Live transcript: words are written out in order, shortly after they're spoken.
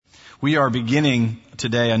We are beginning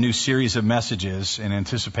today a new series of messages in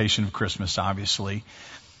anticipation of Christmas, obviously.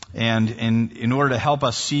 And in order to help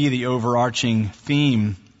us see the overarching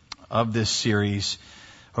theme of this series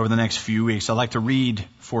over the next few weeks, I'd like to read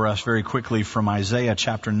for us very quickly from Isaiah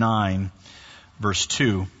chapter 9, verse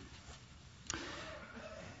 2.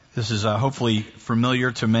 This is hopefully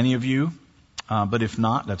familiar to many of you, but if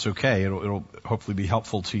not, that's okay. It'll hopefully be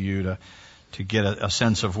helpful to you to get a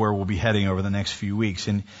sense of where we'll be heading over the next few weeks.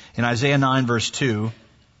 In Isaiah 9 verse 2,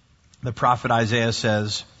 the prophet Isaiah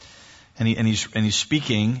says, and he's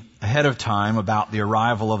speaking ahead of time about the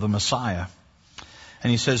arrival of the Messiah.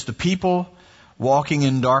 And he says, "The people walking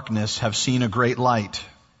in darkness have seen a great light.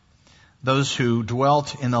 Those who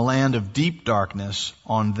dwelt in the land of deep darkness,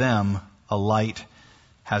 on them a light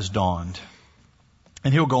has dawned."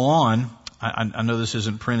 And he'll go on. I know this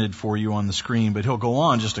isn't printed for you on the screen, but he'll go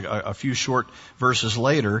on just a few short verses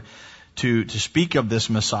later to speak of this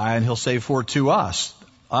Messiah, and he'll say, "For to us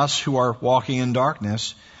who are walking in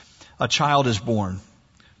darkness, a child is born.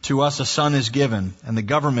 To us a son is given, and the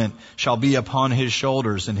government shall be upon his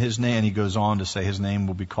shoulders, and his name," and he goes on to say his name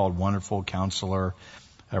will be called Wonderful Counselor,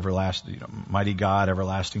 Everlasting, Mighty God,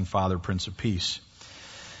 Everlasting Father, Prince of Peace.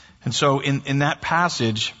 And so in that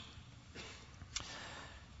passage,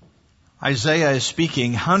 Isaiah is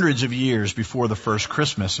speaking hundreds of years before the first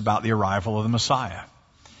Christmas about the arrival of the Messiah.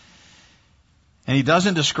 And he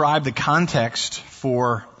doesn't describe the context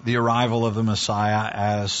for the arrival of the Messiah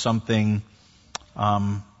as something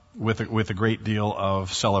with a great deal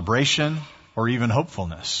of celebration or even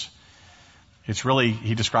hopefulness. It's really,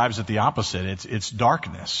 he describes it the opposite. It's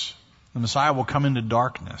darkness. The Messiah will come into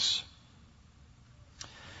darkness.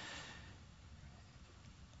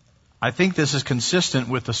 I think this is consistent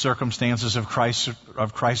with the circumstances of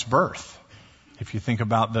Christ's birth. If you think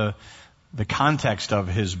about the context of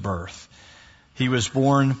his birth, he was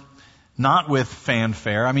born not with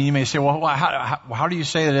fanfare. I mean, you may say, well, how do you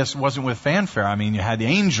say that this wasn't with fanfare? I mean, you had the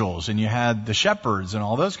angels and you had the shepherds and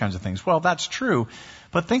all those kinds of things. Well, that's true.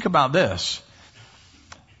 But think about this.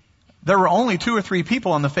 There were only 2 or 3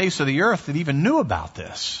 people on the face of the earth that even knew about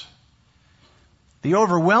this. The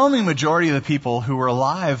overwhelming majority of the people who were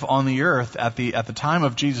alive on the earth at the time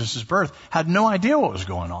of Jesus' birth had no idea what was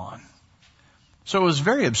going on. So it was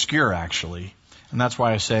very obscure, actually. And that's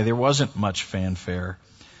why I say there wasn't much fanfare.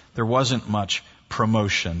 There wasn't much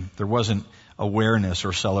promotion. There wasn't awareness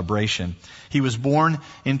or celebration. He was born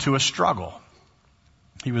into a struggle.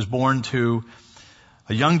 He was born to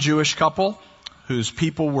a young Jewish couple whose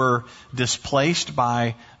people were displaced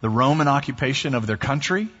by the Roman occupation of their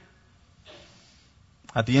country.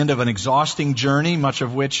 At the end of an exhausting journey, much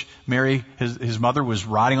of which Mary, his mother, was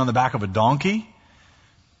riding on the back of a donkey.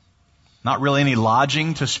 Not really any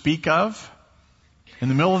lodging to speak of. In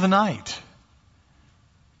the middle of the night.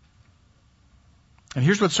 And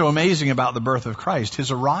here's what's so amazing about the birth of Christ.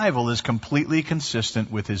 His arrival is completely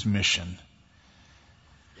consistent with his mission.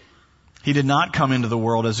 He did not come into the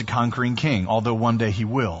world as a conquering king, although one day he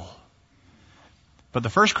will. But the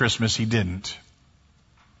first Christmas he didn't.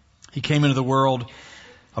 He came into the world,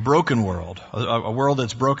 a broken world, a world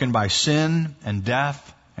that's broken by sin and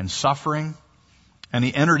death and suffering. And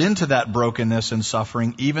he entered into that brokenness and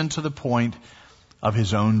suffering even to the point of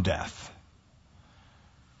his own death.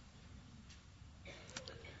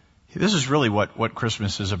 This is really what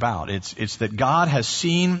Christmas is about. It's that God has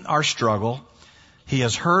seen our struggle. He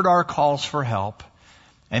has heard our calls for help.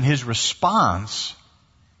 And his response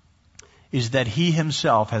is that he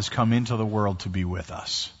himself has come into the world to be with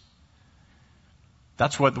us.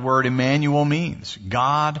 That's what the word Emmanuel means.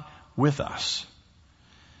 God with us.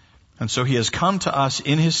 And so he has come to us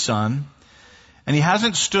in his Son, and he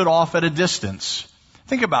hasn't stood off at a distance.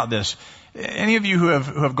 Think about this. Any of you who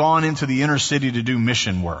have gone into the inner city to do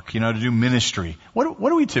mission work, to do ministry, what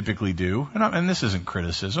do we typically do? And this isn't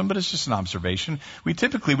criticism, but it's just an observation. We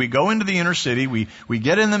go into the inner city, we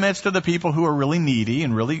get in the midst of the people who are really needy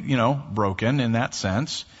and really, broken in that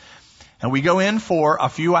sense, and we go in for a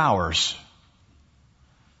few hours.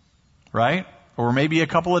 Right? Or maybe a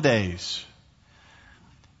couple of days.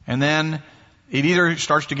 And then it either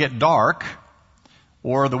starts to get dark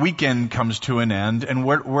or the weekend comes to an end. And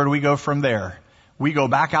where do we go from there? We go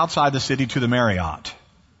back outside the city to the Marriott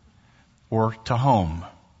or to home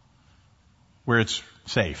where it's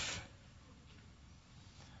safe.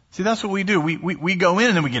 See, that's what we do. We go in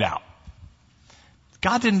and then we get out.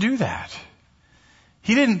 God didn't do that.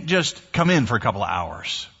 He didn't just come in for a couple of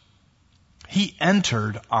hours. He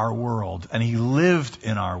entered our world and he lived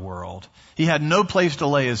in our world. He had no place to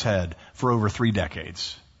lay his head for over 3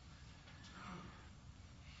 decades.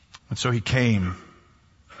 And so he came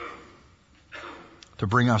to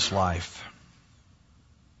bring us life.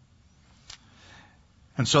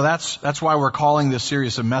 And so that's why we're calling this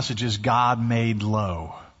series of messages God Made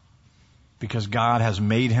Low. Because God has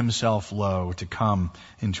made himself low to come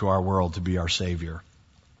into our world to be our Savior.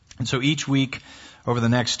 And so each week over the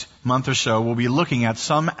next month or so, we'll be looking at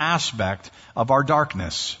some aspect of our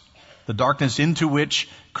darkness, the darkness into which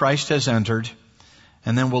Christ has entered,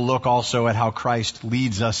 and then we'll look also at how Christ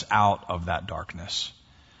leads us out of that darkness.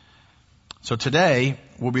 So today,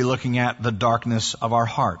 we'll be looking at the darkness of our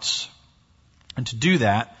hearts. And to do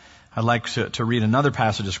that, I'd like to read another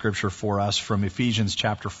passage of Scripture for us from Ephesians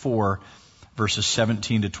chapter 4, verses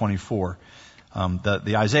 17 to 24.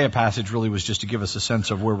 The Isaiah passage really was just to give us a sense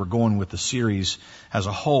of where we're going with the series as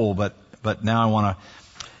a whole, but now I want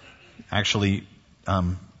to actually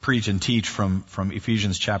preach and teach from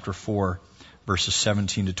Ephesians chapter 4, verses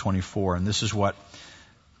 17 to 24. And this is what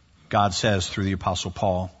God says through the Apostle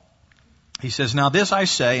Paul. He says, "Now this I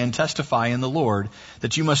say and testify in the Lord,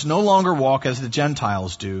 that you must no longer walk as the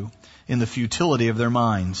Gentiles do, in the futility of their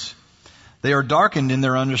minds. They are darkened in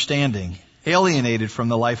their understanding, alienated from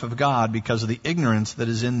the life of God because of the ignorance that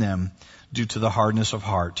is in them, due to the hardness of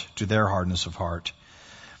heart, to their hardness of heart.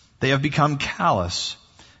 They have become callous,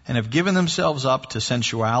 and have given themselves up to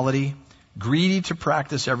sensuality, greedy to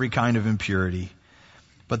practice every kind of impurity.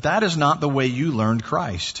 But that is not the way you learned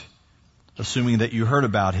Christ, assuming that you heard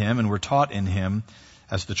about him and were taught in him,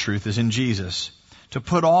 as the truth is in Jesus, to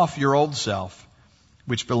put off your old self,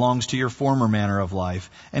 which belongs to your former manner of life,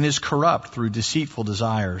 and is corrupt through deceitful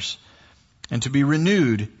desires, and to be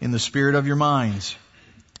renewed in the spirit of your minds,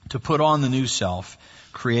 to put on the new self,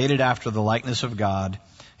 created after the likeness of God,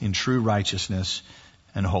 in true righteousness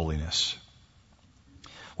and holiness."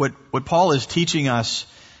 What Paul is teaching us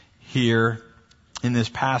here in this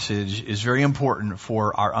passage is very important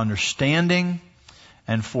for our understanding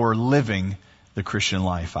and for living the Christian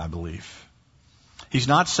life, I believe. He's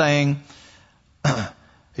not saying,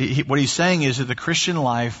 what he's saying is that the Christian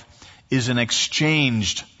life is an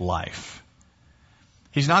exchanged life.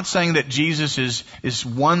 He's not saying that Jesus is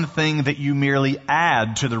one thing that you merely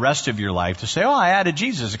add to the rest of your life to say, oh, I added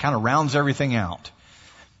Jesus. It kind of rounds everything out.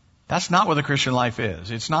 That's not what the Christian life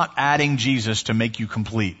is. It's not adding Jesus to make you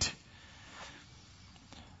complete.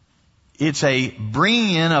 It's a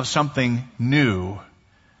bringing in of something new,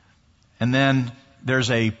 and then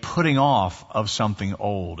there's a putting off of something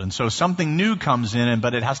old. And so something new comes in,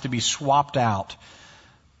 but it has to be swapped out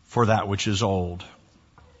for that which is old.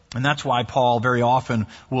 And that's why Paul very often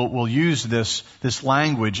will use this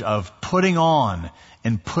language of putting on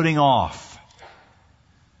and putting off.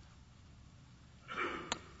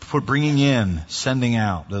 Bringing in, sending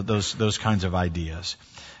out, those kinds of ideas.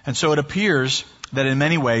 And so it appears that in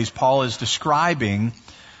many ways Paul is describing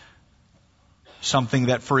something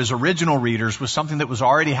that for his original readers was something that was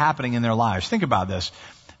already happening in their lives. Think about this.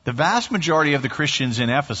 The vast majority of the Christians in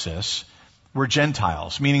Ephesus were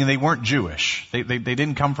Gentiles, meaning they weren't Jewish. They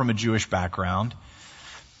didn't come from a Jewish background.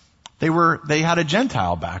 They had a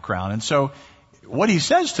Gentile background. And so what he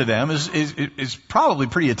says to them is probably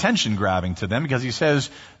pretty attention grabbing to them, because he says,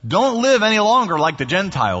 don't live any longer like the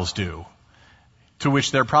Gentiles do. To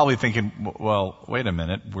which they're probably thinking, well, wait a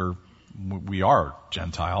minute, we are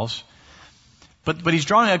Gentiles. But he's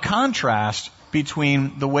drawing a contrast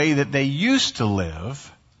between the way that they used to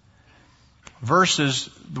live versus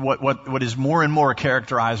what is more and more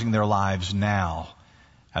characterizing their lives now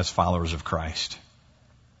as followers of Christ.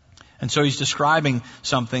 And so he's describing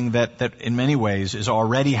something that in many ways is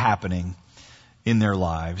already happening in their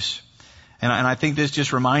lives. And I think this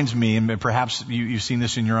just reminds me, and perhaps you've seen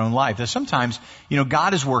this in your own life, that sometimes,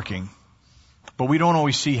 God is working, but we don't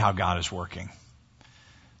always see how God is working.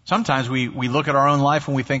 Sometimes we look at our own life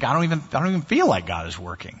and we think, I don't even feel like God is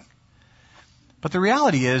working. But the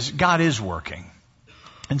reality is, God is working.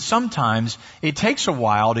 And sometimes it takes a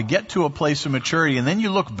while to get to a place of maturity, and then you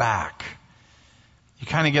look back. You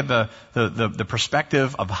kind of get the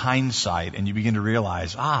perspective of hindsight, and you begin to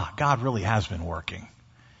realize, God really has been working.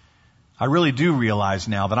 I really do realize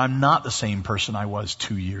now that I'm not the same person I was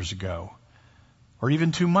 2 years ago, or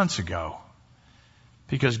even 2 months ago,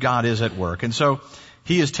 because God is at work. And so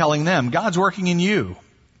he is telling them, God's working in you.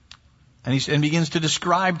 And he begins to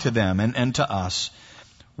describe to them and to us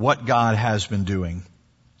what God has been doing.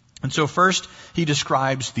 And so first, he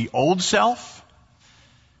describes the old self.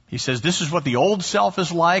 He says, this is what the old self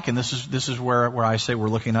is like, and this is where I say we're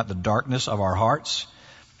looking at the darkness of our hearts.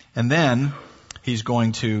 And then he's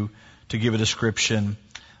going to give a description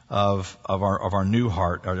of our new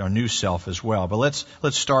heart, our new self as well. But let's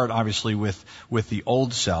start obviously with the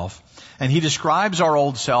old self. And he describes our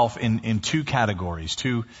old self in two categories,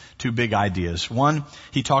 two big ideas. One,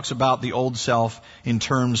 he talks about the old self in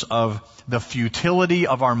terms of the futility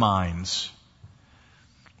of our minds.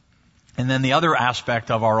 And then the other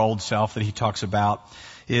aspect of our old self that he talks about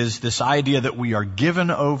is this idea that we are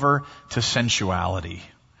given over to sensuality.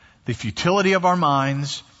 The futility of our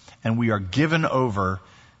minds, and we are given over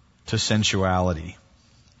to sensuality.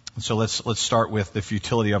 So let's start with the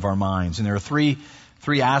futility of our minds. And there are three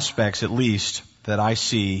aspects at least that I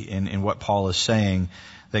see in what Paul is saying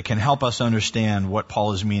that can help us understand what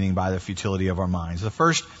Paul is meaning by the futility of our minds. The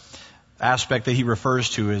first aspect that he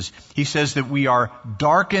refers to is, he says that we are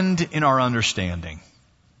darkened in our understanding.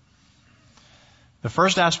 The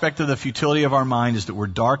first aspect of the futility of our mind is that we're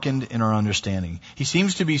darkened in our understanding. He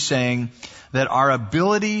seems to be saying that our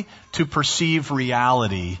ability to perceive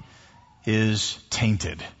reality is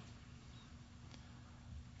tainted.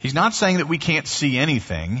 He's not saying that we can't see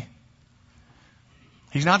anything.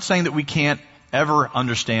 He's not saying that we can't ever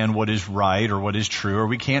understand what is right or what is true, or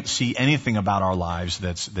we can't see anything about our lives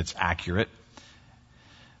that's accurate.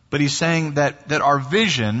 But he's saying that our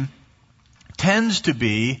vision tends to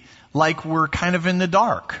be like we're kind of in the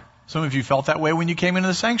dark. Some of you felt that way when you came into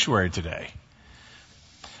the sanctuary today.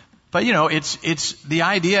 But it's the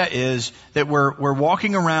idea is that we're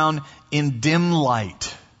walking around in dim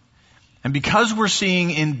light. And because we're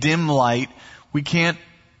seeing in dim light, we can't,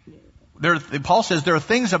 Paul says there are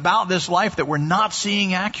things about this life that we're not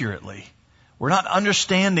seeing accurately. We're not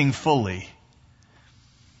understanding fully.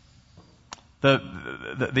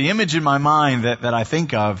 The image in my mind that I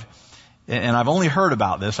think of, and I've only heard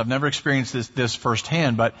about this, I've never experienced this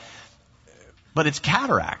firsthand, but it's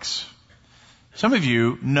cataracts. Some of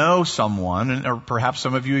you know someone, or perhaps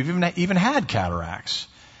some of you even had cataracts.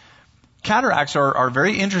 Cataracts are a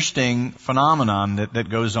very interesting phenomenon that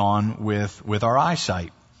goes on with our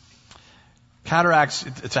eyesight. Cataracts,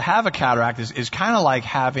 to have a cataract is kind of like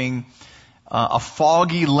having a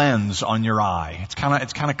foggy lens on your eye. It's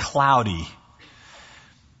kind of cloudy.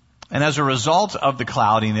 And as a result of the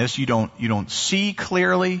cloudiness, you don't see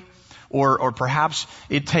clearly, or perhaps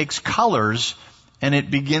it takes colors and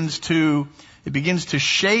it begins to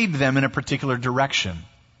shade them in a particular direction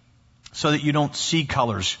so that you don't see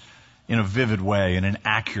colors in a vivid way, in an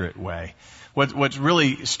accurate way. What's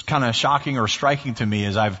really kind of shocking or striking to me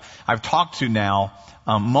is I've talked to now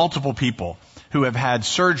multiple people who have had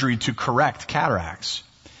surgery to correct cataracts.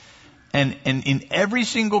 And in every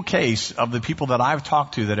single case of the people that I've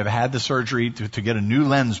talked to that have had the surgery to get a new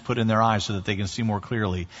lens put in their eyes so that they can see more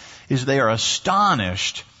clearly, is they are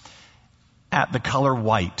astonished at the color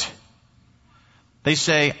white. They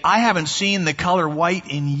say, I haven't seen the color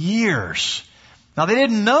white in years. Now, they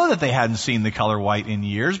didn't know that they hadn't seen the color white in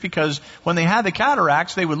years, because when they had the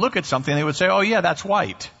cataracts, they would look at something and they would say, oh yeah, that's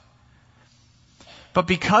white. But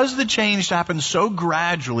because the change happened so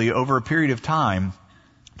gradually over a period of time,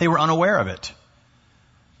 they were unaware of it.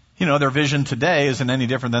 Their vision today isn't any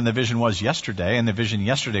different than the vision was yesterday, and the vision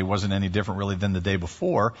yesterday wasn't any different really than the day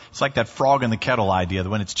before. It's like that frog in the kettle idea, that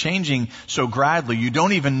when it's changing so gradually, you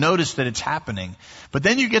don't even notice that it's happening. But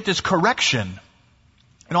then you get this correction,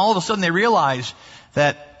 and all of a sudden they realize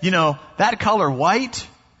that, that color white,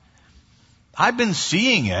 I've been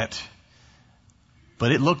seeing it,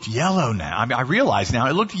 but it looked yellow now. I realize now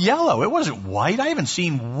it looked yellow. It wasn't white. I haven't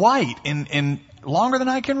seen white in longer than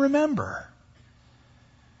I can remember.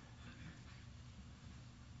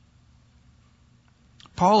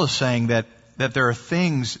 Paul is saying that there are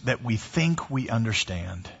things that we think we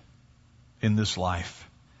understand in this life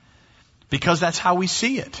because that's how we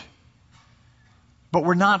see it. But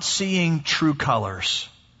we're not seeing true colors.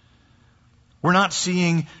 We're not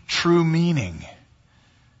seeing true meaning.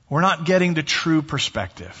 We're not getting the true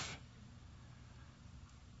perspective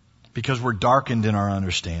because we're darkened in our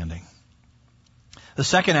understanding. The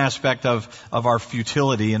second aspect of our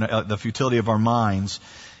futility and the futility of our minds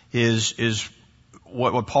is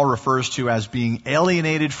what Paul refers to as being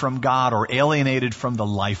alienated from God, or alienated from the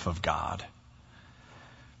life of God.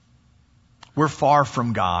 We're far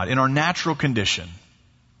from God in our natural condition.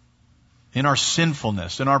 In our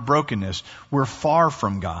sinfulness, in our brokenness, we're far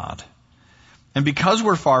from God. And because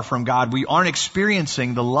we're far from God, we aren't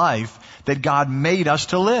experiencing the life that God made us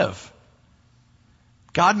to live.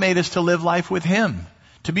 God made us to live life with Him,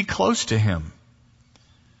 to be close to Him.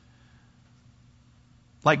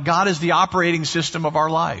 Like God is the operating system of our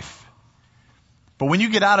life. But when you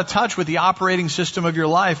get out of touch with the operating system of your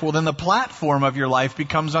life, well, then the platform of your life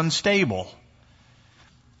becomes unstable.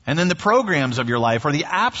 And then the programs of your life or the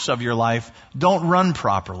apps of your life don't run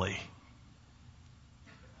properly.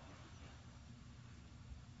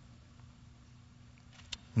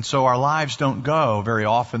 And so our lives don't go very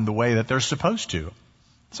often the way that they're supposed to.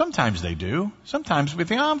 Sometimes they do. Sometimes we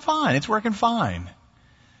think, I'm fine. It's working fine.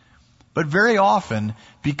 But very often,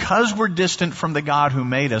 because we're distant from the God who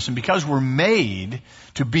made us and because we're made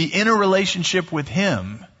to be in a relationship with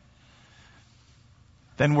Him,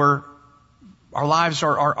 then our lives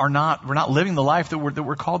are not, we're not living the life that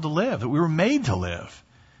we're called to live, that we were made to live.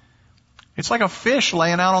 It's like a fish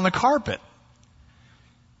laying out on the carpet.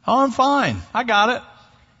 Oh, I'm fine. I got it.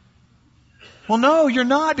 Well, no, you're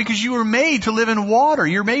not, because you were made to live in water.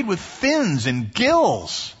 You're made with fins and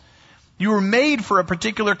gills. You were made for a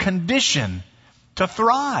particular condition to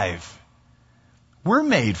thrive. We're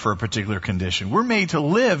made for a particular condition. We're made to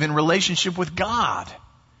live in relationship with God.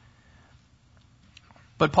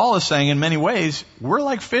 But Paul is saying in many ways, we're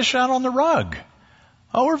like fish out on the rug.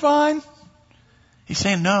 Oh, we're fine. He's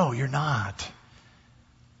saying, no, you're not.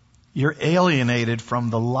 You're alienated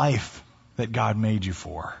from the life that God made you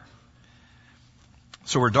for.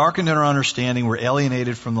 So we're darkened in our understanding. We're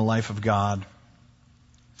alienated from the life of God.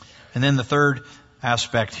 And then the third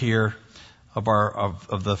aspect here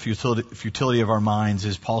of the futility of our minds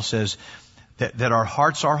is Paul says that our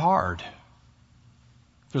hearts are hard.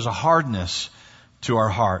 There's a hardness to our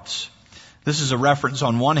hearts. This is a reference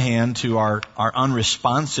on one hand to our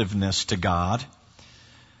unresponsiveness to God.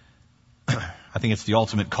 I think it's the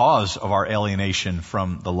ultimate cause of our alienation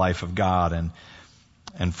from the life of God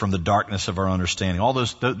and from the darkness of our understanding. All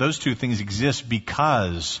those two things exist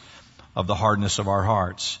because of the hardness of our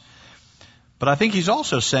hearts. But I think he's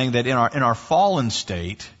also saying that in our fallen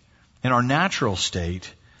state, in our natural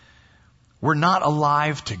state, we're not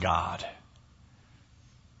alive to God.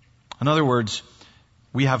 In other words,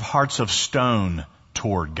 we have hearts of stone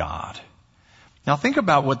toward God. Now think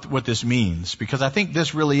about what this means, because I think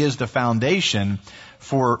this really is the foundation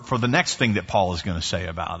for the next thing that Paul is going to say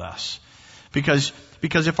about us. Because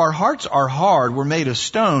if our hearts are hard, we're made of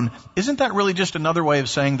stone, isn't that really just another way of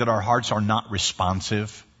saying that our hearts are not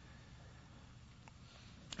responsive?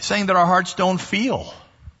 Saying that our hearts don't feel.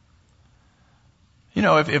 You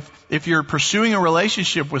know, if you're pursuing a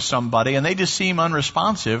relationship with somebody and they just seem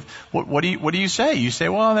unresponsive, what do you say? You say,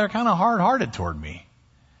 well, they're kind of hard-hearted toward me.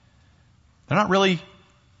 They're not really,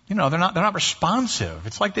 they're not responsive.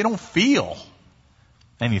 It's like they don't feel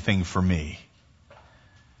anything for me.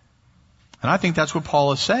 And I think that's what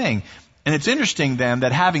Paul is saying. And it's interesting then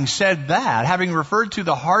that having said that, having referred to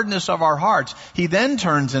the hardness of our hearts, he then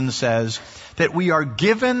turns and says that we are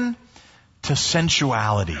given to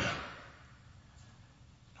sensuality.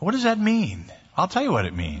 What does that mean? I'll tell you what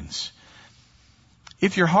it means.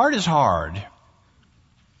 If your heart is hard,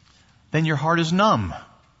 then your heart is numb.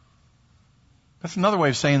 That's another way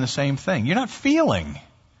of saying the same thing. You're not feeling.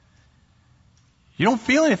 You don't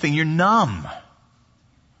feel anything. You're numb.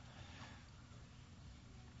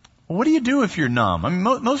 Well, what do you do if you're numb? I mean,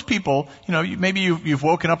 most people, maybe you've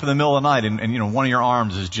woken up in the middle of the night and one of your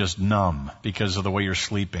arms is just numb because of the way you're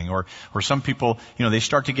sleeping. Or some people, they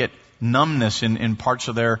start to get numbness in parts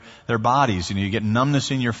of their bodies. You get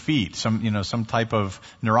numbness in your feet, some type of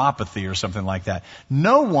neuropathy or something like that.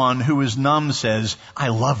 No one who is numb says, I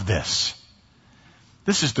love this.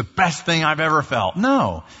 This is the best thing I've ever felt.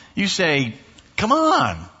 No. You say, come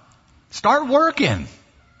on, start working.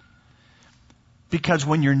 Because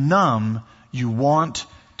when you're numb, you want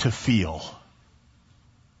to feel.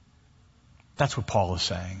 That's what Paul is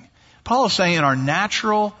saying. Paul is saying in our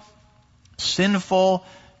natural, sinful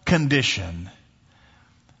condition,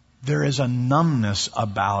 there is a numbness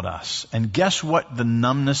about us. And guess what the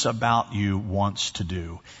numbness about you wants to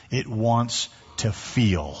do? It wants to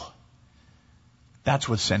feel. That's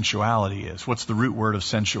what sensuality is. What's the root word of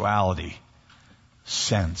sensuality?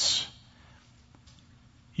 Sense.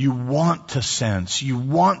 You want to sense. You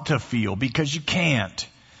want to feel because you can't.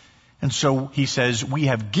 And so he says, we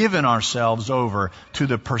have given ourselves over to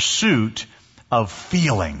the pursuit of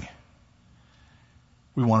feeling.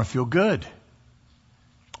 We want to feel good.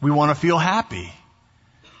 We want to feel happy.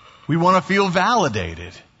 We want to feel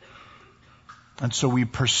validated. And so we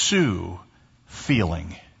pursue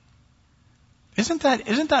feeling. Isn't that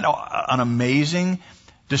an amazing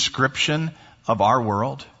description of our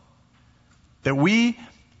world? That we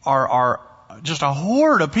are just a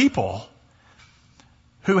horde of people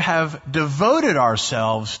who have devoted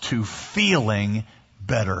ourselves to feeling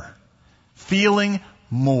better, feeling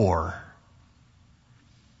more.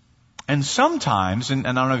 And sometimes, and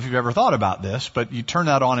I don't know if you've ever thought about this, but you turn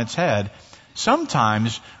that on its head,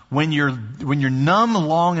 sometimes when you're numb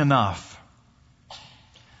long enough,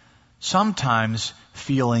 sometimes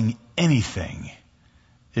feeling anything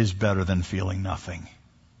is better than feeling nothing,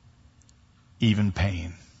 even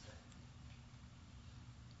pain.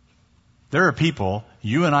 There are people,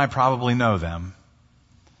 you and I probably know them,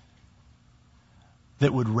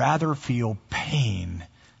 that would rather feel pain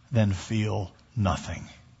than feel nothing.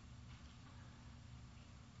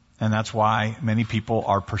 And that's why many people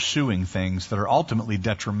are pursuing things that are ultimately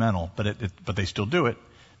detrimental, but they still do it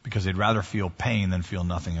because they'd rather feel pain than feel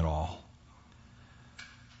nothing at all.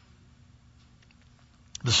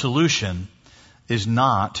 The solution is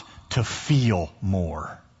not to feel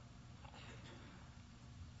more.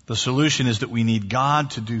 The solution is that we need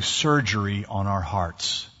God to do surgery on our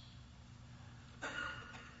hearts.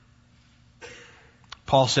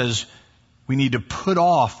 Paul says we need to put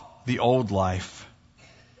off the old life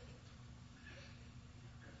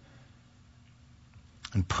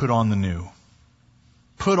and put on the new.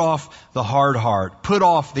 Put off the hard heart. Put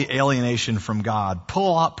off the alienation from God.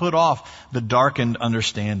 Put off the darkened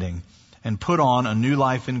understanding and put on a new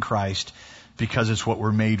life in Christ because it's what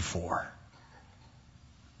we're made for.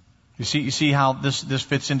 You see how this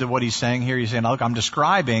fits into what he's saying here? He's saying, look, I'm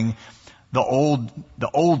describing the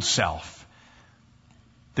old self.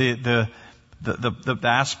 The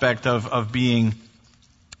aspect of being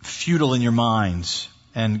futile in your minds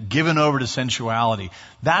and given over to sensuality.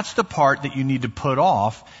 That's the part that you need to put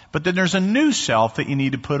off, but then there's a new self that you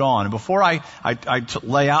need to put on. And before I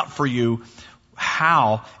lay out for you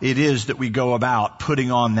how it is that we go about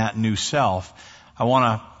putting on that new self, I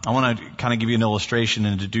want to kind of give you an illustration,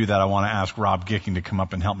 and to do that I want to ask Rob Gicking to come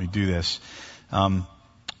up and help me do this.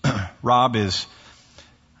 Rob is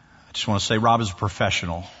a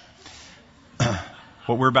professional.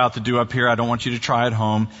 What we're about to do up here, I don't want you to try at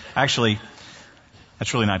home. Actually,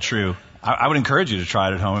 that's really not true. I would encourage you to try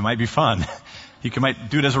it at home. It might be fun. You might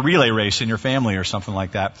do it as a relay race in your family or something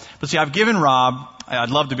like that. But see, I've given Rob, I'd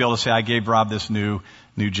love to be able to say I gave Rob this new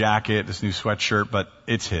jacket, this new sweatshirt, but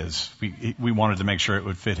it's his. We wanted to make sure it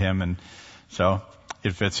would fit him, and so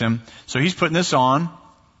it fits him. So he's putting this on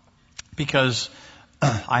because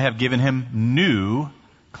I have given him new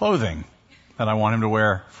clothing that I want him to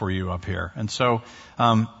wear for you up here. And so,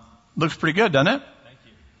 looks pretty good, doesn't it? Thank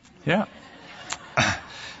you. Yeah.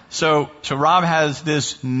 So Rob has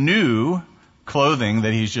this new clothing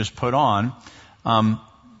that he's just put on.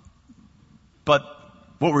 But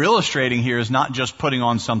what we're illustrating here is not just putting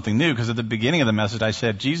on something new, because at the beginning of the message I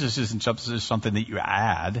said Jesus isn't just something that you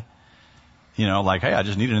add. Like, hey, I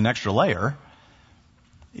just needed an extra layer.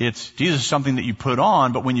 Jesus is something that you put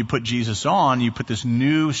on, but when you put Jesus on, you put this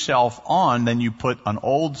new self on, then you put an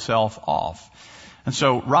old self off. And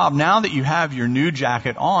so, Rob, now that you have your new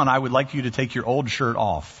jacket on, I would like you to take your old shirt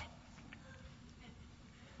off.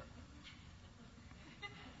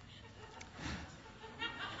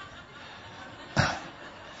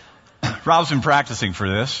 Rob's been practicing for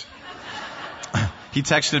this. He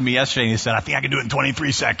texted me yesterday and he said, I think I can do it in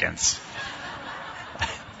 23 seconds.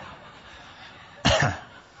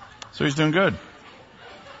 So he's doing good.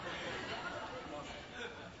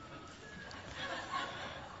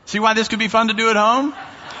 See why this could be fun to do at home?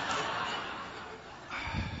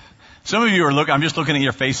 Some of you are I'm just looking at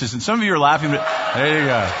your faces, and some of you are laughing, but there you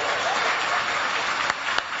go.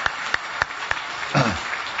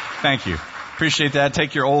 Thank you. Appreciate that.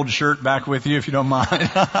 Take your old shirt back with you if you don't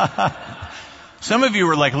mind. Some of you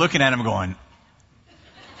were looking at him going,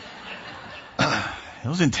 it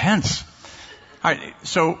was intense. All right.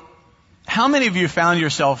 So how many of you found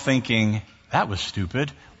yourself thinking, that was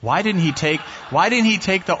stupid? Why didn't he take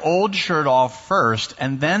the old shirt off first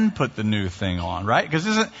and then put the new thing on, right?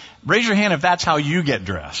 Raise your hand if that's how you get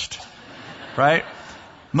dressed, right?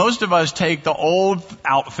 Most of us take the old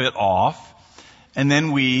outfit off and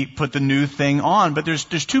then we put the new thing on. But there's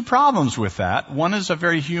two problems with that. One is a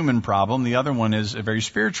very human problem. The other one is a very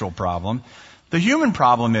spiritual problem. The human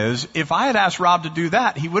problem is, if I had asked Rob to do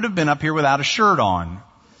that, he would have been up here without a shirt on.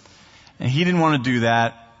 And he didn't want to do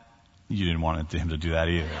that. You didn't want him to do that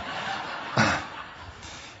either.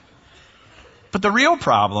 But the real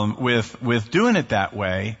problem with doing it that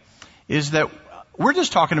way is that we're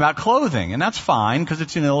just talking about clothing, and that's fine because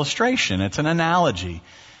it's an illustration, it's an analogy.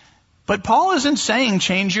 But Paul isn't saying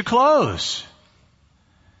change your clothes.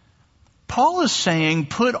 Paul is saying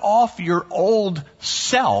put off your old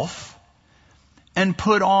self and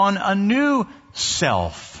put on a new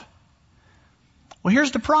self. Well,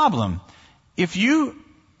 here's the problem. If you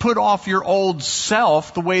put off your old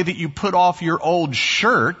self the way that you put off your old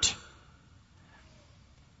shirt,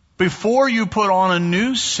 before you put on a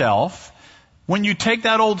new self, when you take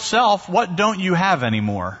that old self, what don't you have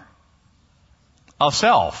anymore? A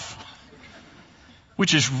self.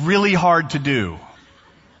 which is really hard to do.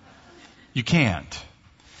 You can't.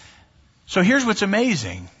 So here's what's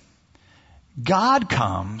amazing. God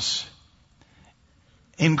comes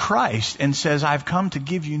in Christ and says, I've come to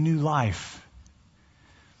give you new life.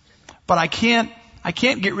 But I can't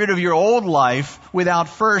get rid of your old life without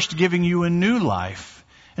first giving you a new life.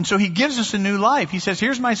 And so he gives us a new life. He says,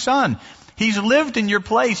 here's my son. He's lived in your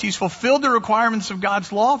place. He's fulfilled the requirements of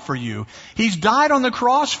God's law for you. He's died on the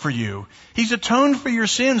cross for you. He's atoned for your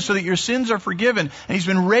sins so that your sins are forgiven. And he's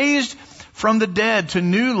been raised from the dead to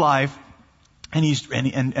new life.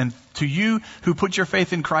 And to you who put your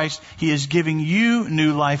faith in Christ, he is giving you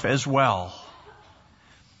new life as well.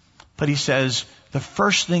 But he says, the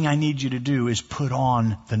first thing I need you to do is put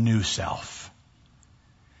on the new self.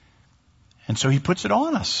 And so he puts it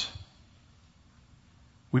on us.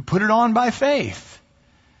 We put it on by faith.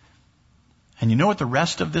 And you know what the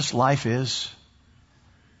rest of this life is?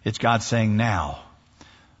 It's God saying, now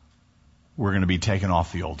we're going to be taking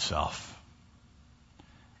off the old self.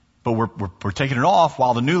 But we're taking it off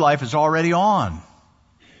while the new life is already on.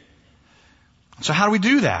 So how do we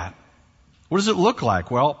do that? What does it look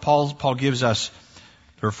like? Well, Paul gives us,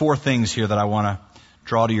 there are 4 things here that I want to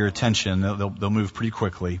draw to your attention. They'll move pretty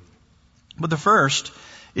quickly. But the first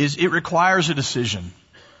is it requires a decision.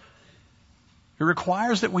 It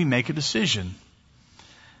requires that we make a decision.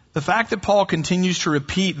 The fact that Paul continues to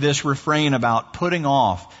repeat this refrain about putting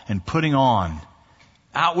off and putting on,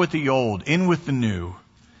 out with the old, in with the new,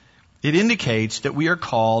 it indicates that we are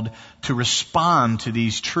called to respond to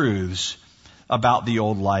these truths about the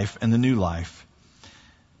old life and the new life.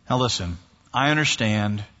 Now listen, I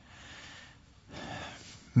understand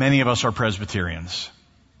many of us are Presbyterians.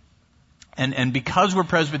 And because we're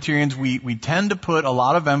Presbyterians, we tend to put a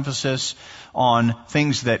lot of emphasis on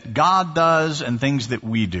things that God does and things that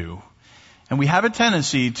we do. And we have a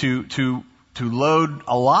tendency to load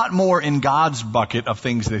a lot more in God's bucket of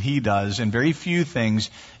things that he does and very few things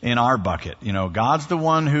in our bucket. You know, God's the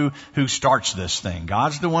one who starts this thing.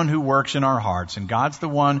 God's the one who works in our hearts, and God's the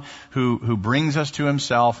one who brings us to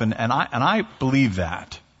himself. And I believe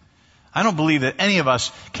that. I don't believe that any of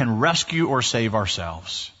us can rescue or save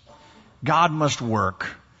ourselves. God must work.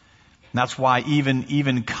 And that's why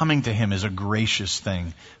even coming to him is a gracious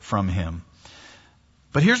thing from him.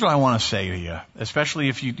 But here's what I want to say to you, especially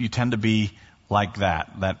if you tend to be like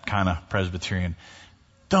that kind of Presbyterian.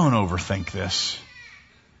 Don't overthink this.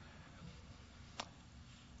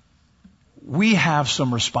 We have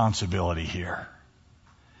some responsibility here.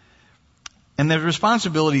 And the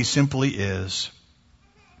responsibility simply is,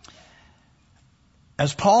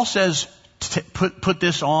 as Paul says, put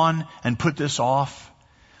this on and put this off,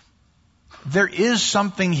 there is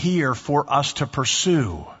something here for us to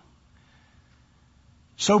pursue.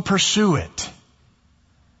 So pursue it.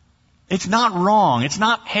 It's not wrong. It's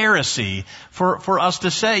not heresy for us to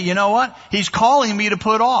say, you know what? He's calling me to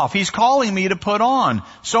put off. He's calling me to put on.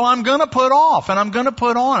 So I'm going to put off and I'm going to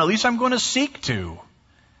put on. At least I'm going to seek to.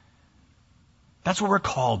 That's what we're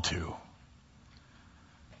called to.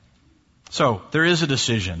 So there is a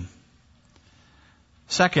decision.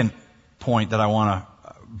 Second point that I want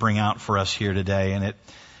to bring out for us here today, and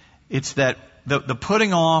it's that the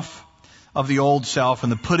putting off of the old self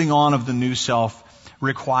and the putting on of the new self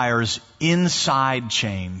requires inside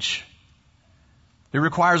change. It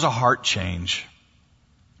requires a heart change.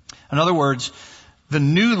 In other words, the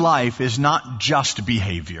new life is not just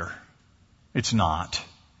behavior. It's not.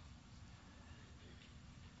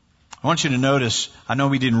 I want you to notice, I know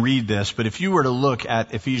we didn't read this, but if you were to look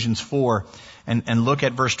at Ephesians 4 and look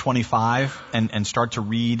at verse 25 and start to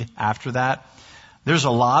read after that, there's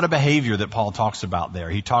a lot of behavior that Paul talks about there.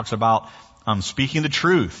 He talks about speaking the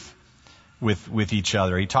truth with each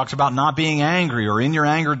other. He talks about not being angry, or in your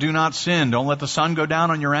anger do not sin. Don't let the sun go down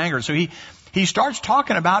on your anger. So he starts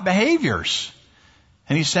talking about behaviors.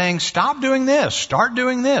 And he's saying, stop doing this, start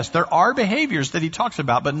doing this. There are behaviors that he talks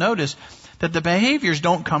about, but notice that the behaviors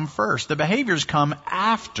don't come first. The behaviors come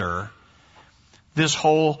after this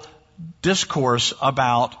whole discourse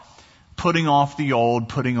about putting off the old,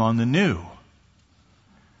 putting on the new.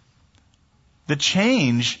 The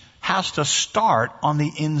change has to start on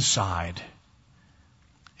the inside.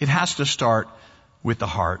 It has to start with the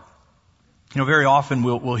heart. You know, very often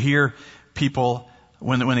we'll hear people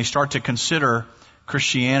when they start to consider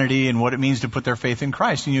Christianity and what it means to put their faith in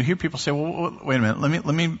Christ, and you hear people say, "Well, wait a minute.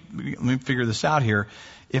 Let me figure this out here.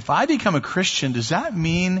 If I become a Christian, does that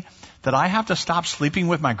mean that I have to stop sleeping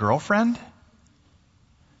with my girlfriend?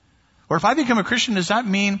 Or if I become a Christian, does that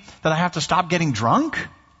mean that I have to stop getting drunk?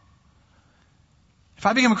 If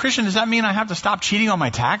I become a Christian, does that mean I have to stop cheating on my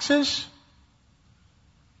taxes?"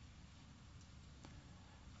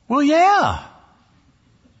 Well, yeah.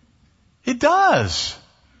 It does.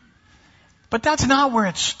 But that's not where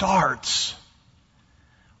it starts.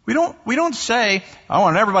 We don't say, I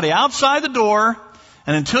want everybody outside the door,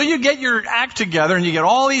 and until you get your act together and you get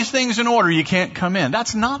all these things in order, you can't come in.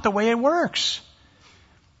 That's not the way it works.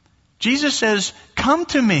 Jesus says, come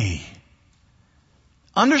to me.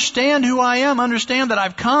 Understand who I am. Understand that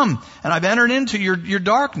I've come and I've entered into your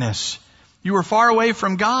darkness. You were far away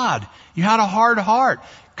from God. You had a hard heart.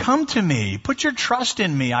 Come to me. Put your trust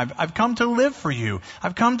in me. I've come to live for you.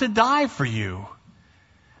 I've come to die for you.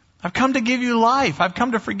 I've come to give you life. I've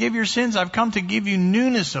come to forgive your sins. I've come to give you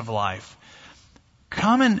newness of life.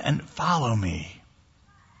 Come and follow me.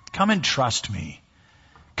 Come and trust me.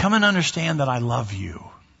 Come and understand that I love you.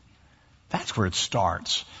 That's where it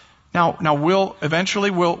starts. Now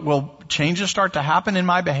will changes start to happen in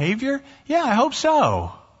my behavior? Yeah, I hope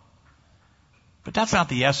so. But that's not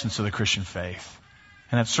the essence of the Christian faith.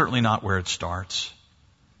 And that's certainly not where it starts.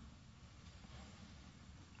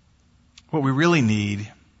 What we really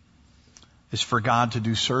need is for God to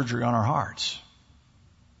do surgery on our hearts.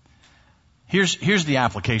 Here's the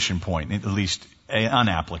application point, at least an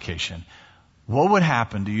application. What would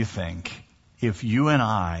happen, do you think, if you and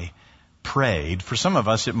I prayed? For some of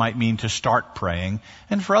us, it might mean to start praying.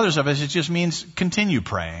 And for others of us, it just means continue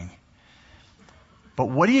praying. But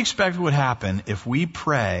what do you expect would happen if we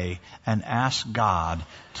pray and ask God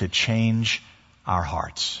to change our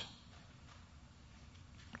hearts?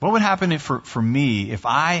 What would happen for me if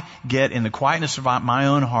I get in the quietness of my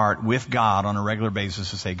own heart with God on a regular basis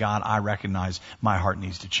to say, God, I recognize my heart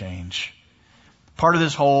needs to change. Part of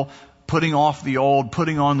this whole putting off the old,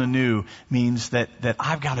 putting on the new means that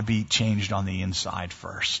I've got to be changed on the inside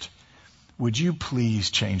first. Would you please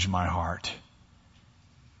change my heart?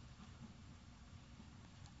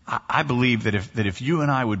 I believe that if you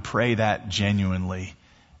and I would pray that genuinely,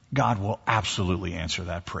 God will absolutely answer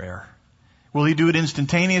that prayer. Will He do it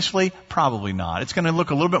instantaneously? Probably not. It's going to look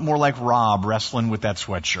a little bit more like Rob wrestling with that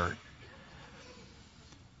sweatshirt.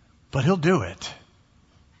 But He'll do it.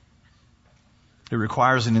 It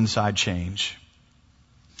requires an inside change.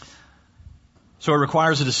 So it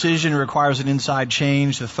requires a decision. It requires an inside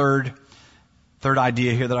change. The third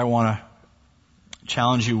idea here that I want to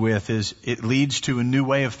challenge you with is it leads to a new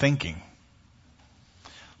way of thinking.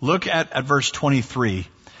 Look at verse 23,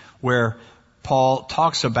 where Paul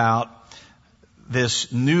talks about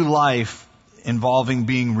this new life involving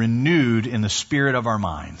being renewed in the spirit of our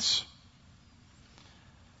minds.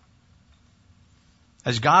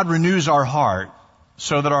 As God renews our heart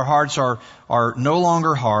so that our hearts are no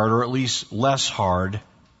longer hard, or at least less hard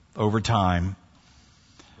over time,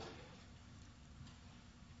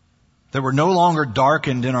 that we're no longer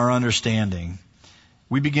darkened in our understanding,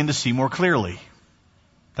 we begin to see more clearly.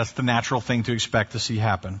 That's the natural thing to expect to see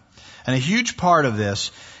happen. And a huge part of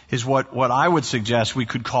this is what I would suggest we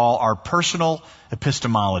could call our personal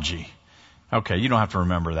epistemology. Okay, you don't have to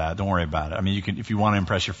remember that. Don't worry about it. I mean, you can, if you want to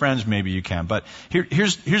impress your friends, maybe you can. But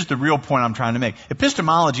here's the real point I'm trying to make.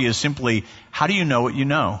 Epistemology is simply, how do you know what you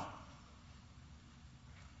know?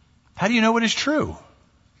 How do you know what is true?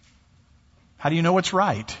 How do you know what's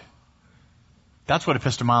right? That's what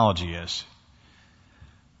epistemology is.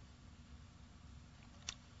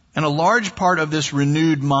 And a large part of this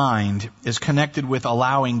renewed mind is connected with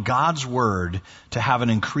allowing God's Word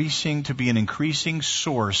to be an increasing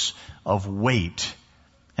source of weight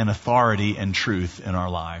and authority and truth in our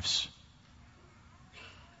lives.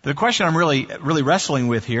 The question I'm really wrestling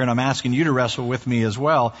with here, and I'm asking you to wrestle with me as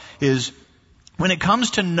well, is when it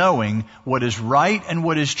comes to knowing what is right and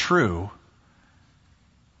what is true,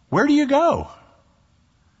 where do you go?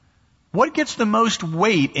 What gets the most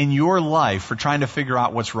weight in your life for trying to figure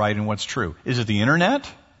out what's right and what's true? Is it the internet?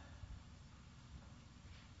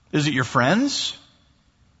 Is it your friends?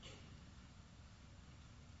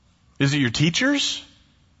 Is it your teachers?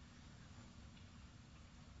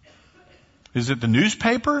 Is it the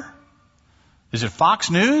newspaper? Is it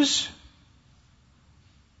Fox News?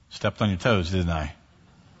 Stepped on your toes, didn't I?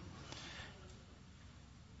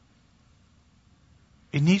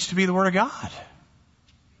 It needs to be the Word of God.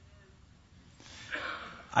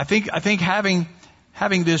 I think having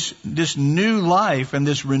this new life and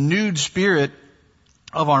this renewed spirit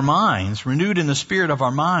of our minds, renewed in the spirit of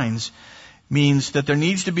our minds, means that there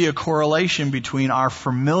needs to be a correlation between our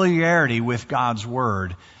familiarity with God's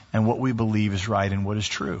Word and what we believe is right and what is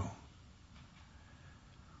true.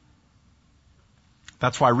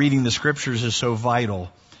 That's why reading the Scriptures is so vital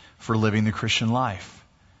for living the Christian life.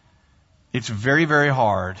 It's very, very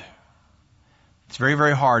hard. It's very,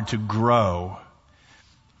 very hard to grow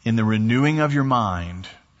in the renewing of your mind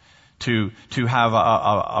to have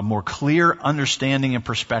a more clear understanding and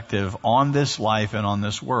perspective on this life and on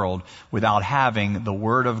this world without having the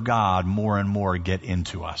Word of God more and more get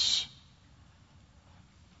into us.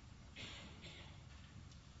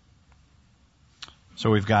 So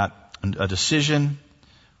we've got a decision,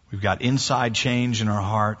 we've got inside change in our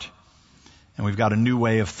heart, and we've got a new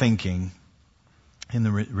way of thinking in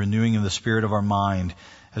the renewing of the spirit of our mind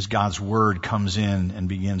as God's Word comes in and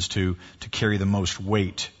begins to carry the most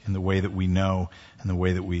weight in the way that we know and the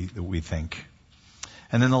way that we think.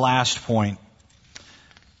 And then the last point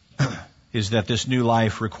is that this new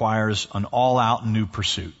life requires an all-out new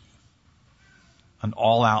pursuit. An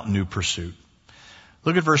all-out new pursuit.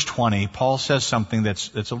 Look at verse 20. Paul says something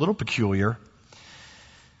that's a little peculiar.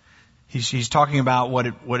 He's talking about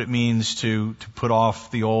what it means to put off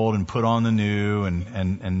the old and put on the new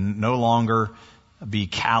and no longer be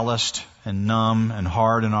calloused and numb and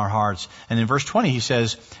hard in our hearts. And in verse 20 he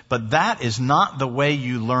says, but that is not the way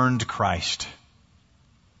you learned Christ.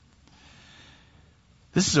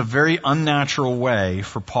 This is a very unnatural way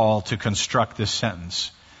for Paul to construct this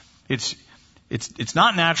sentence. It's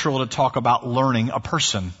not natural to talk about learning a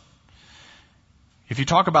person. If you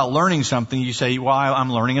talk about learning something, you say, well,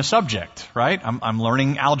 I'm learning a subject, right? I'm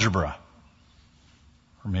learning algebra.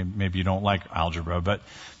 Or maybe you don't like algebra, but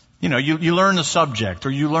you learn a subject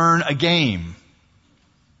or you learn a game.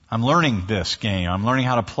 I'm learning this game. I'm learning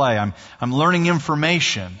how to play. I'm learning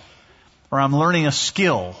information, or I'm learning a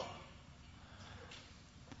skill.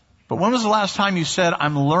 But when was the last time you said,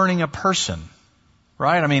 I'm learning a person?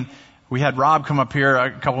 Right? I mean, we had Rob come up here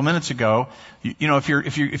a couple minutes ago.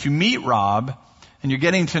 If you meet Rob and you're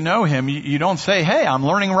getting to know him, you don't say, hey, I'm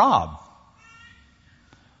learning Rob.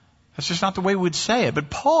 That's just not the way we would say it. But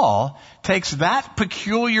Paul takes that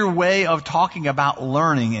peculiar way of talking about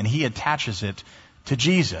learning and he attaches it to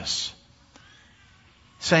Jesus,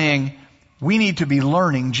 saying, we need to be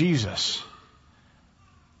learning Jesus.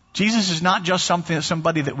 Jesus is not just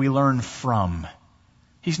somebody that we learn from.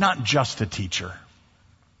 He's not just a teacher.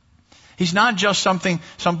 He's not just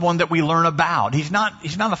someone that we learn about. He's not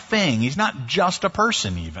a thing. He's not just a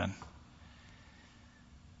person even.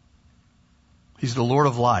 He's the Lord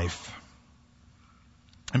of life.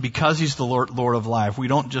 And because He's the Lord of life, we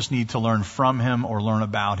don't just need to learn from Him or learn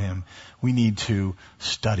about Him. We need to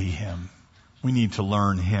study Him. We need to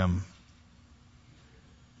learn Him.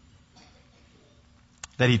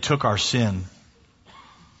 That He took our sin.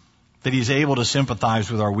 That He's able to sympathize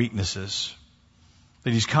with our weaknesses.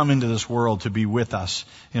 That He's come into this world to be with us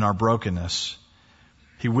in our brokenness.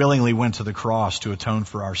 He willingly went to the cross to atone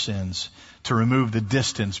for our sins, to remove the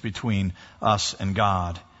distance between us and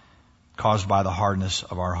God caused by the hardness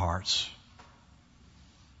of our hearts.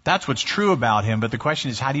 That's what's true about Him, but the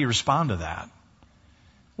question is, how do you respond to that?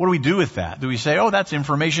 What do we do with that? Do we say, oh, that's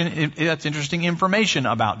information, that's interesting information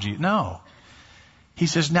about Jesus? No. He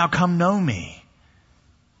says, now come know me.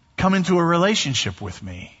 Come into a relationship with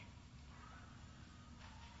me.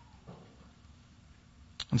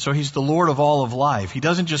 And so He's the Lord of all of life. He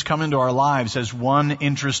doesn't just come into our lives as one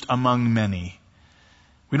interest among many.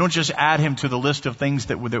 We don't just add Him to the list of things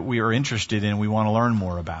that we are interested in, we want to learn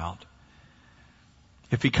more about.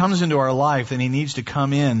 If He comes into our life, then He needs to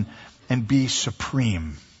come in and be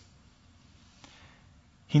supreme.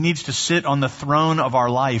 He needs to sit on the throne of our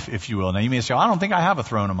life, if you will. Now you may say, I don't think I have a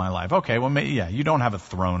throne in my life. Okay, well, you don't have a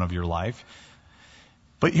throne of your life.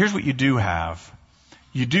 But here's what you do have.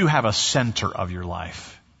 You do have a center of your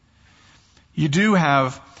life. You do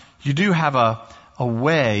have a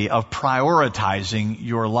way of prioritizing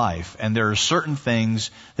your life. And there are certain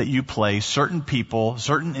things that you place, certain people,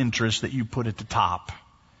 certain interests that you put at the top.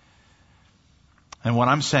 And what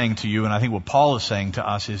I'm saying to you, and I think what Paul is saying to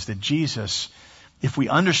us, is that Jesus, if we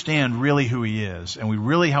understand really who He is, and we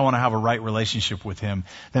really want to have a right relationship with Him,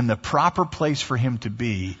 then the proper place for Him to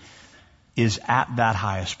be is at that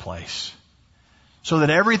highest place. So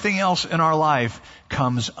that everything else in our life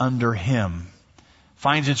comes under Him,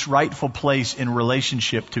 finds its rightful place in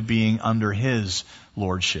relationship to being under His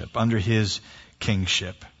lordship, under His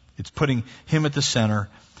kingship. It's putting Him at the center,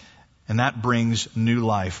 and that brings new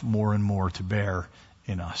life more and more to bear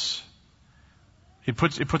in us. It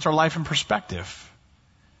puts our life in perspective.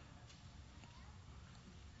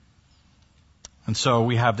 And so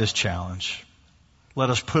we have this challenge.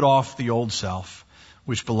 Let us put off the old self,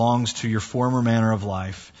 which belongs to your former manner of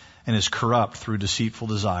life and is corrupt through deceitful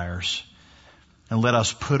desires. And let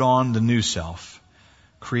us put on the new self,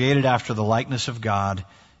 created after the likeness of God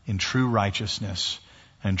in true righteousness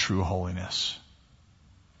and true holiness.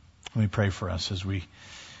 Let me pray for us as we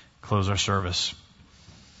close our service.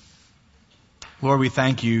 Lord, we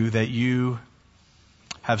thank You that You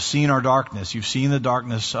have seen our darkness. You've seen the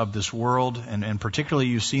darkness of this world, and particularly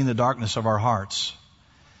you've seen the darkness of our hearts.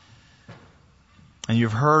 And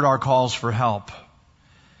you've heard our calls for help.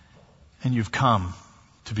 And you've come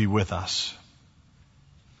to be with us.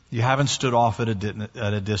 You haven't stood off at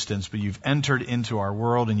a distance, but you've entered into our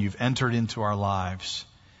world and you've entered into our lives.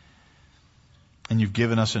 And you've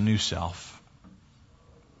given us a new self.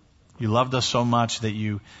 You loved us so much that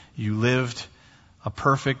you lived a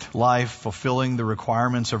perfect life, fulfilling the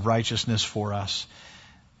requirements of righteousness for us.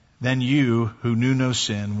 Then you, who knew no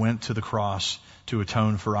sin, went to the cross to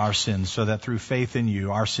atone for our sins, so that through faith in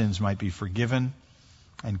you, our sins might be forgiven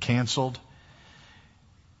and canceled.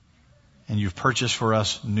 And you've purchased for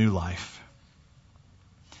us new life.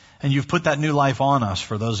 And you've put that new life on us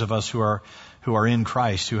for those of us who are in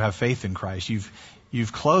Christ, who have faith in Christ.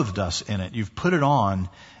 You've clothed us in it. You've put it on.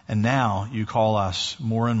 And now you call us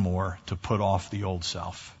more and more to put off the old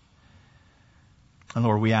self. And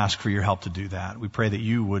Lord, we ask for your help to do that. We pray that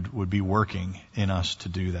you would be working in us to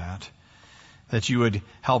do that. That you would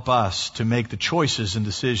help us to make the choices and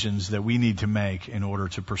decisions that we need to make in order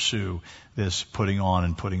to pursue this putting on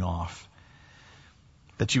and putting off.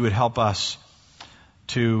 That you would help us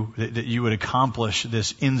that you would accomplish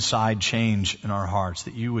this inside change in our hearts.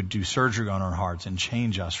 That you would do surgery on our hearts and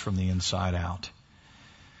change us from the inside out.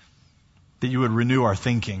 That you would renew our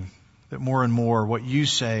thinking, that more and more what you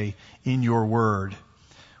say in your word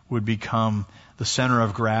would become the center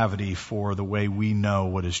of gravity for the way we know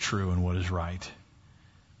what is true and what is right.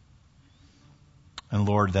 And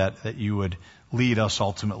Lord, that you would lead us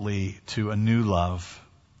ultimately to a new love,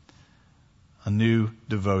 a new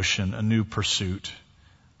devotion, a new pursuit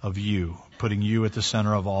of you, putting you at the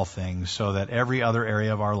center of all things, so that every other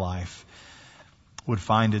area of our life would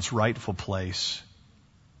find its rightful place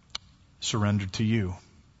surrendered to you,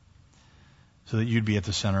 so that you'd be at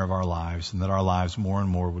the center of our lives and that our lives more and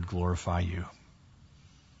more would glorify you.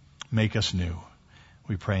 Make us new.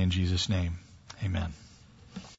 We pray in Jesus' name. Amen.